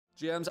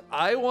Gems,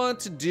 I want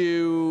to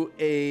do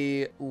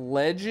a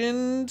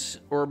legend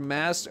or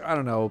master, I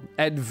don't know,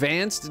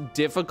 advanced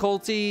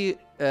difficulty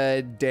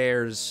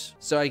dares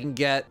so I can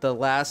get the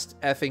last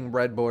effing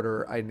red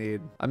border I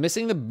need. I'm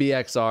missing the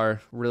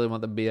BXR. Really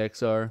want the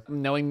BXR.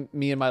 Knowing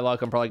me and my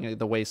luck, I'm probably gonna get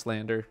the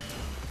Wastelander.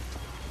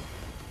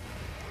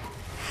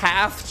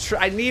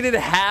 I needed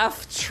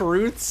half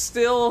truth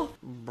still?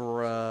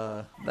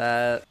 Bruh,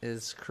 that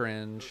is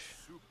cringe.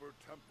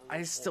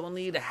 I still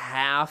need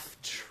half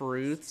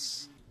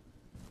truths.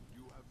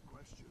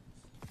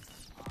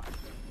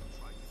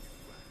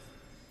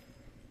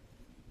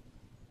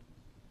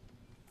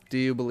 Do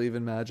you believe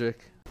in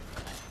magic?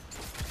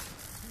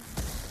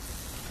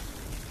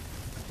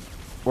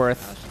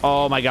 Worth.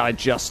 Oh my god, I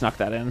just snuck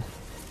that in.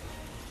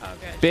 Oh,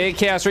 good. Big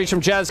chaos reach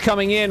from Jazz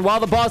coming in while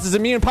the boss is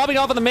immune, popping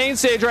off on the main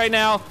stage right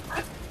now.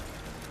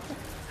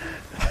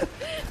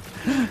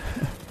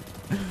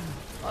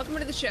 Welcome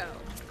to the show.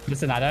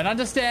 Listen, I don't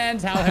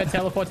understand how her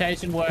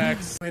teleportation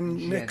works.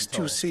 When next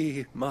you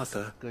see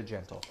Martha, Good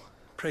gentle.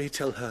 pray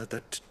tell her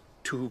that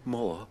 2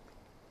 more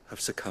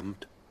have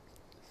succumbed.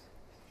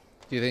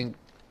 Do you think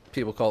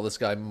people call this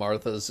guy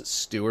Martha's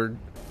steward?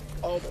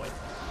 Oh boy.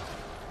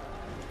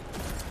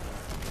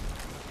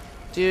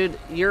 Dude,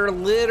 you're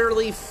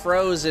literally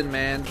frozen,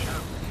 man.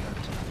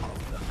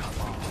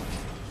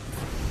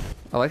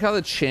 I like how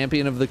the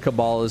champion of the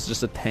Cabal is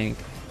just a tank.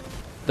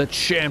 The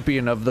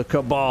champion of the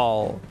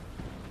Cabal.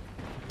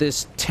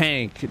 This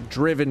tank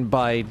driven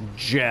by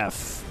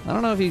Jeff. I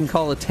don't know if you can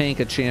call a tank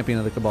a champion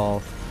of the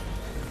Cabal.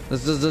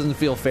 This just doesn't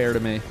feel fair to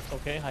me.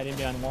 Okay, hiding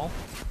behind the wall.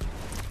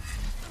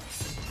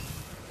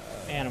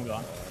 And I'm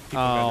gone.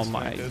 Oh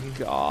my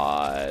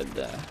god.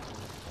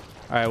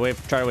 Alright,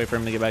 try to wait for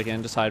him to get back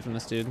in. Just hide from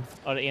this dude.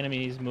 Are the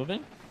enemies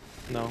moving?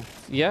 No,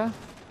 Yeah?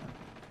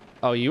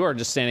 Oh, you are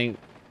just standing...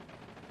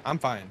 I'm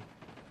fine.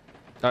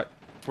 Are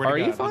Swear to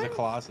you God, fine? There's a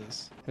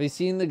Colossus. Have you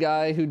seen the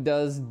guy who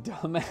does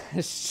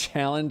dumbass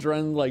challenge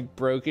run like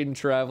Broken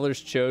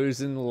Traveler's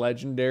Chosen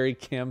Legendary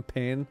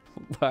Campaign?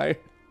 Why?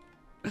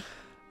 I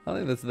don't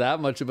think that's that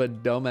much of a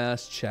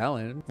dumbass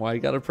challenge. Why you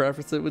gotta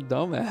preface it with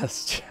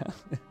dumbass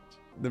challenge?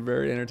 They're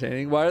very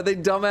entertaining. Why are they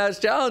dumbass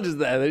challenges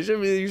then? They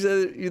should be. You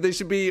said they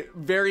should be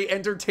very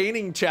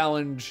entertaining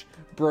challenge.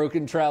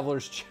 Broken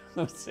Traveler's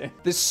Chosen.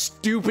 This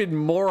stupid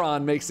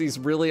moron makes these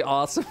really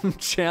awesome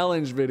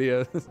challenge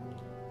videos.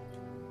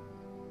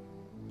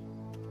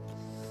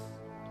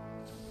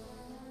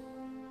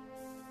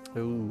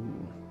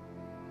 Ooh,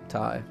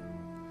 tie.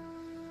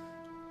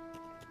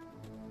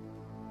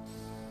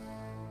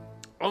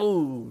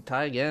 Oh,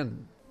 tie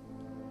again.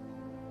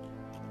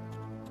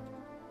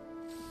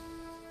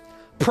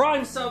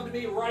 Prime sub to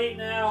me right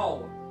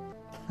now.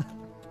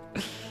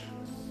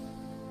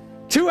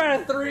 2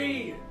 out of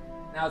 3.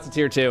 Now it's a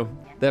tier 2.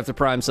 They have to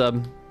prime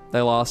sub.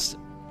 They lost.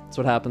 That's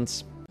what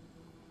happens.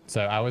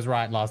 So I was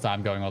right last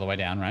time going all the way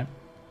down, right?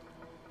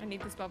 I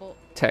need this bubble.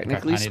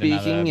 Technically Okay, I need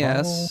speaking, another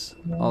yes.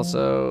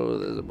 Also,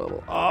 there's a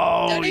bubble.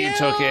 Oh, you Danielle!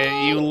 took it.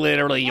 You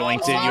literally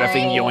yoinked it. You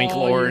effing yoink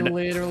lord. You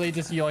literally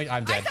just yoink.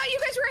 I'm I dead. thought you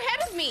guys were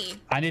ahead of me.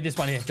 I need this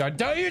one here.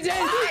 Don't you dare!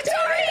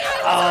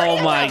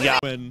 Oh my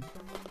god.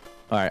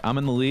 All right, I'm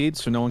in the lead,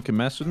 so no one can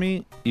mess with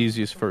me.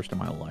 Easiest first in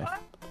my life.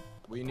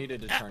 We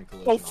needed to turn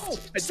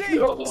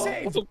collision off.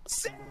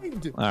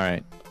 Saved! All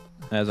right,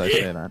 as I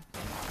say that.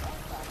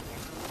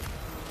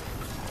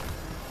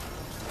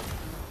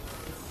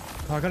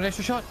 Oh, I got an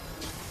extra shot.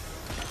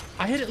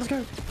 I hit it. Let's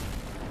go.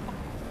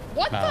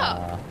 What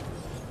the?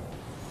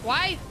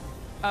 Why?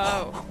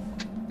 Oh.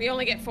 We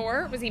only get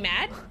 4? Was he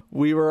mad?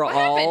 We were What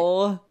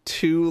all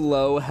too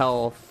low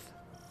health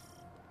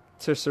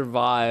to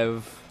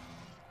survive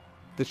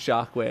the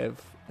shockwave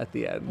at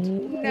the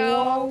end.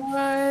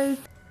 No.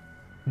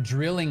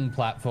 Drilling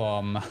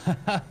platform.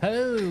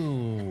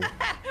 Oh.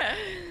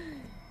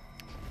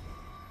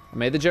 I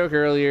made the joke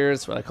earlier.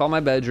 It's what I call my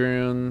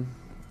bedroom.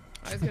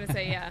 I was gonna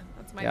say, yeah.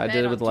 That's my Yeah, I bed did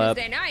it on with Lep.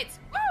 Tuesday nights.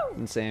 Woo!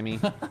 And Sammy.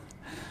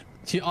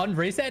 On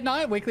reset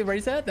night, weekly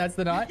reset. That's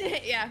the night.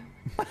 Yeah.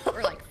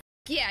 We're like,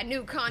 yeah,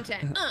 new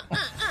content.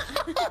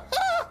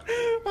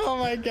 Oh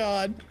my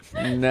god.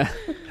 Never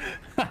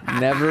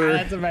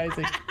That's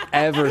amazing.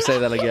 ever say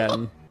that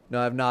again. No,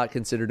 I've not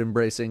considered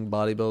embracing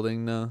bodybuilding.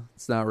 No,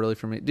 it's not really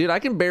for me. Dude, I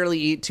can barely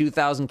eat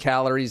 2,000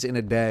 calories in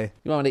a day.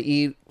 You want me to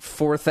eat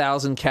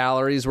 4,000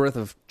 calories worth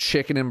of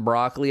chicken and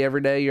broccoli every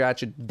day? You're out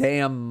your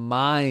damn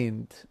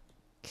mind.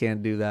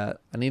 Can't do that.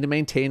 I need to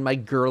maintain my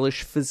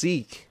girlish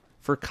physique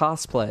for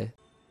cosplay.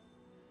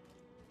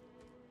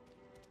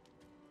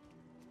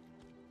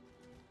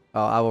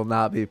 Oh, I will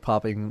not be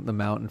popping the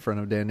mount in front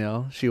of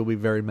Danielle. She will be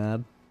very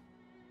mad.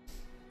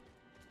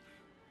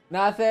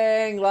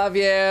 Nothing. Love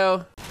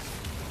you.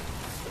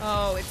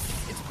 Oh,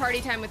 it's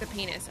party time with a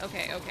penis.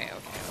 Okay.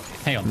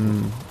 Hang on.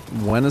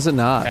 When is it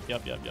not?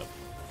 Yep.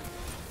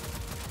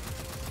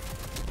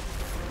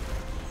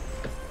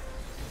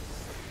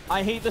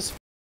 I hate this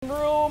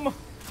room.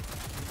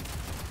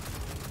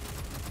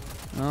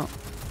 Oh,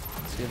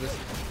 let's see this.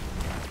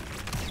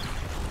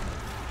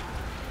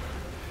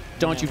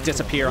 Don't you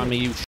disappear on me,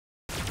 you.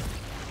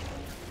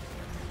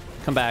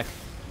 Come back.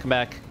 Come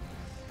back.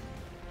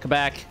 Come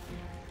back.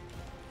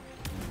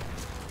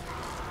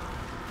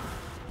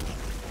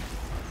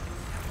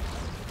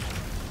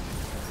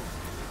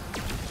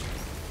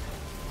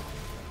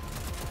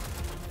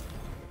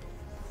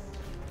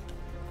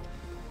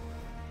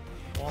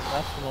 Well,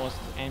 that's the most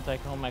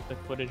anticlimactic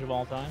footage of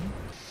all time.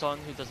 Son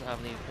who doesn't have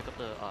any, pick up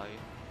the eye.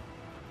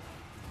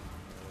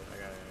 I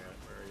got it.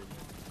 Where are you?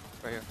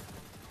 Right here.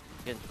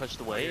 Getting pushed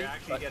away. You're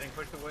actually getting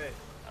pushed away.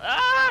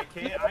 Ah!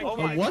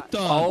 What the?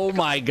 Oh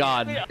my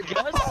god.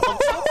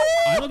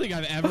 I don't think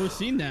I've ever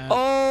seen that.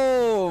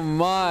 Oh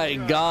my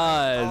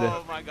god.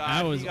 Oh my god.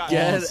 That was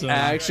Get awesome.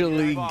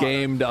 actually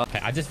gamed up. Okay,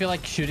 I just feel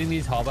like shooting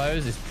these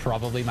hobos is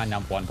probably my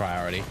 #1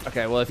 priority.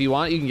 Okay, well, if you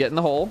want, you can get in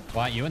the hole.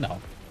 Why aren't you in the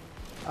hole?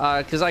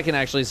 Because I can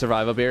actually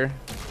survive up here.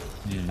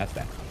 That's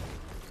bad.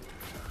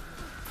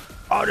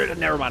 Oh,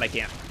 never mind, I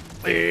can't.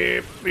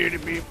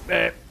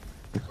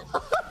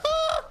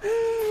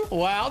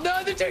 Wow,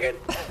 no, the chicken.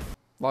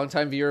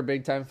 Long-time viewer,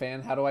 big-time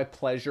fan. How do I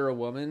pleasure a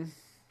woman?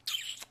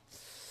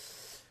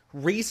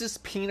 Reese's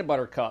Peanut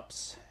Butter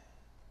Cups.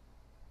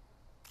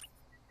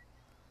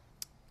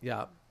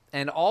 Yeah.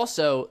 And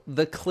also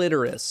the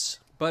clitoris,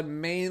 but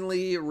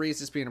mainly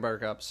Reese's Peanut Butter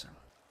Cups.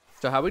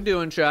 So how we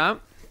doing,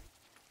 chat?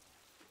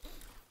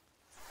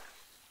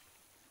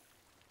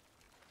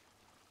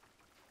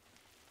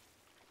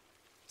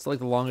 It's like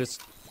the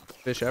longest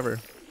fish ever.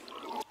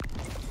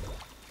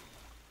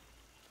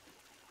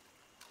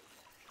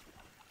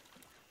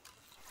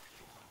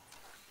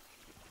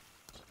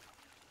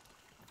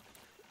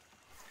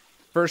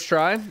 First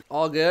try,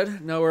 all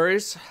good, no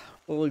worries.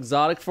 A little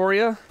exotic for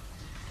you.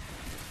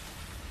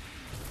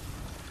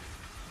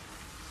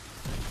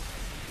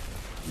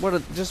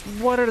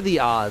 What are the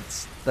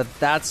odds that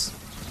that's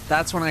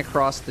when I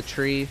cross the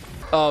tree?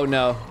 Oh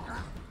no.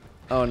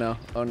 Oh no.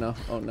 Oh no.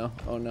 Oh no.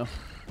 Oh no.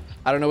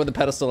 I don't know what the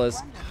pedestal is.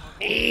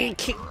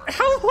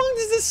 How long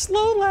does this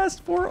slow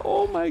last for?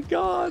 Oh my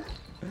god.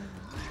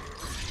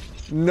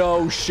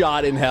 No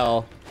shot in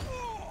hell.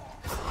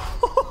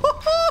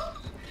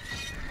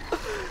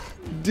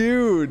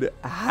 Dude,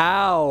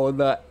 how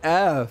the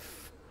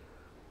F?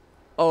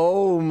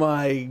 Oh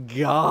my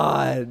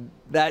god.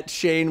 That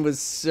chain was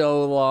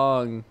so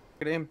long.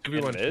 Get him.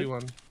 2v1,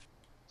 2v1.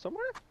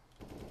 Somewhere?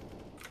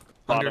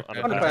 Under.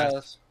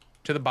 Underpass.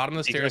 To the bottom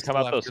of the He's gonna stairs.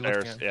 come to the up those left,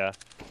 you're stairs, looking yeah. at.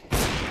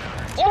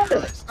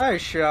 Oh,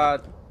 nice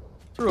shot.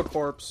 Through a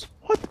corpse.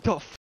 What the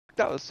f?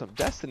 That was some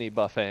Destiny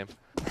buff aim.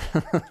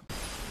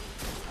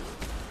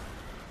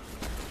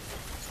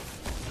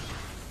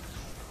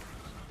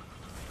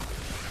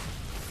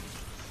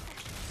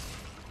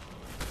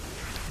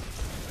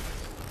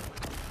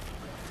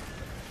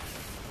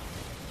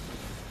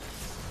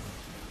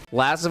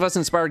 Last of Us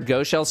inspired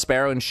Ghost Shell,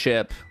 Sparrow, and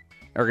Ship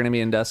are going to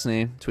be in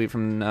Destiny. Tweet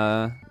from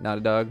Not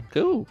a Dog.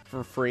 Cool.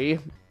 For free.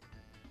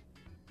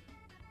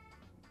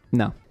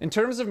 No. In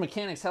terms of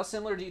mechanics, how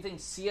similar do you think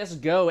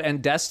CSGO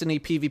and Destiny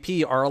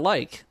PvP are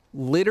alike?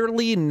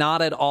 Literally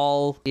not at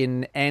all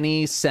in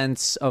any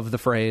sense of the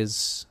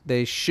phrase.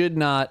 They should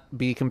not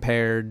be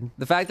compared.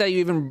 The fact that you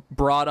even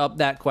brought up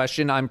that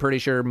question, I'm pretty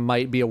sure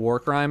might be a war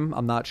crime.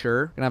 I'm not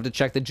sure. Gonna have to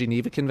check the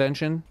Geneva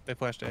Convention. They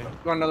flashed A. You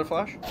want another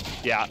flash?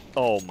 Yeah.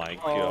 Oh my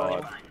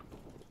god.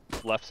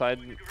 Left side,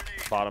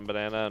 bottom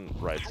banana,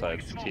 and right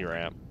side T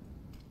ramp.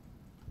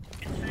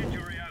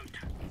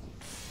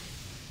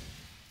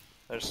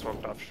 I just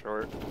smoked off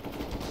short.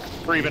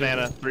 Three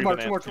banana. Three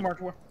banana. Two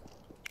more.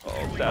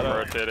 Oh, Datto.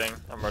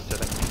 I'm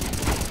rotating.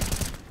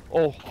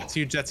 Oh, That's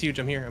huge. That's huge.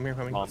 I'm here. I'm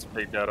coming.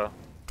 Big Datto.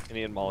 and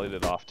he and mollied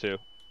it off too.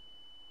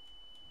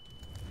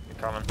 You're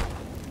coming.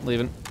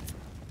 Leaving.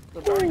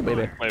 Ooh,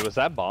 baby. Wait, was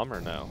that bomb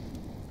or no?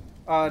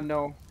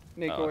 No.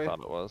 Nick Oh, I away. thought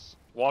it was.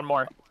 One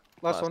more.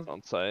 Last one.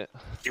 On site.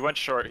 He went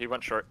short. Yeah.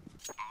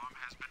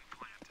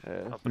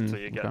 Up until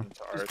you get okay. him to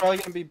It's arch. probably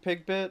gonna be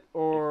pig bit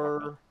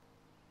or.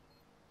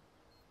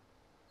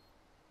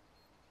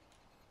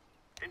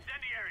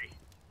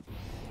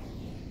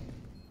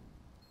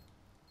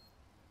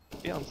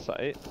 Be on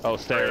site. Oh,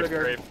 stairs.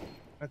 Grave.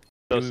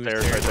 Those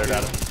stairs right there,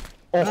 Datto.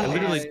 Oh, I Nice.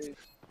 literally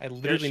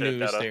shit, knew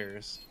the Datto.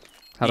 stairs.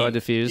 How do I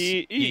defuse?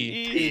 E.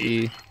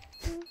 E.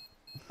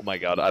 Oh my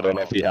god, I don't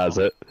know if he has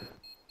it.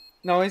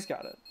 No, he's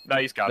got it. No,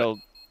 he's got it. No,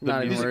 Not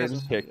the even music worried.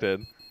 just kicked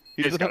in.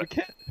 He He's doesn't got have a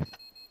kit.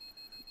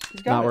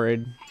 He's got Not it.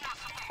 worried.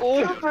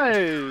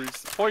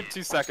 Nice.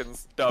 0.2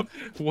 seconds. Dub.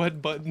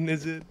 What button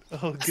is it?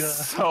 Oh god.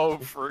 So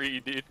free,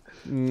 dude.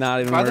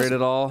 Not even Why does- worried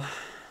at all.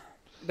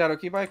 Datto,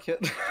 can you buy a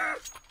kit?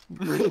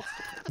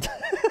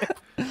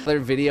 Their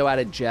video out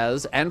of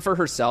Jez and for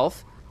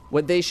herself,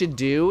 what they should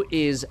do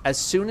is as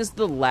soon as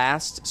the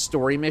last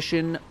story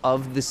mission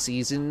of the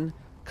season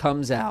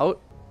comes out,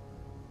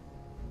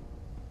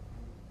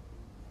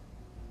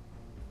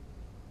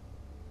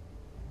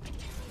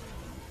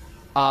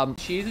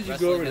 Cheese, did you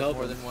go over and help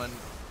more him? than one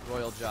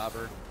royal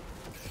jobber.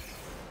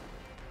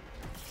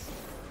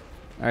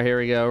 all right, here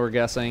we go. We're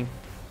guessing.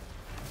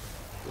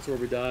 That's where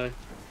we die.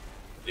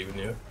 Even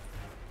you.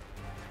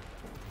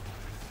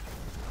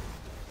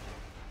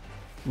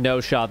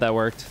 No shot that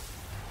worked.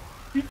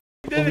 Oh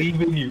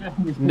believe in you.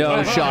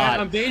 No shot.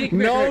 I'm baiting.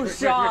 No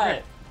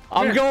shot.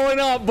 I'm going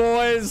up,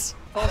 boys.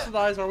 Toss the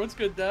eyes are what's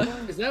good, Dad?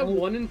 Is that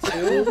 1 and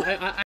 2?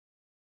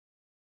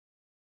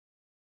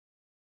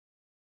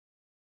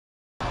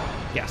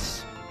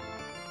 Yes.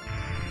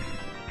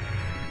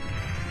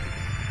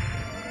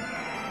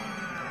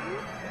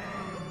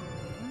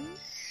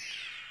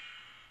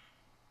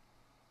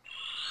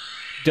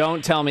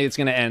 Don't tell me it's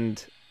gonna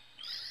end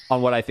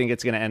on what I think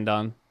it's gonna end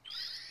on.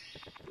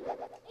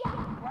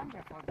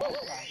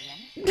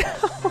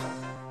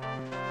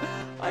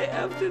 I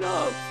effed it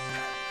up.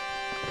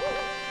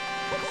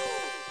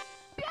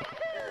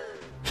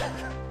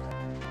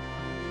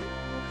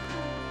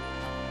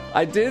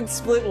 I did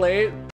split late.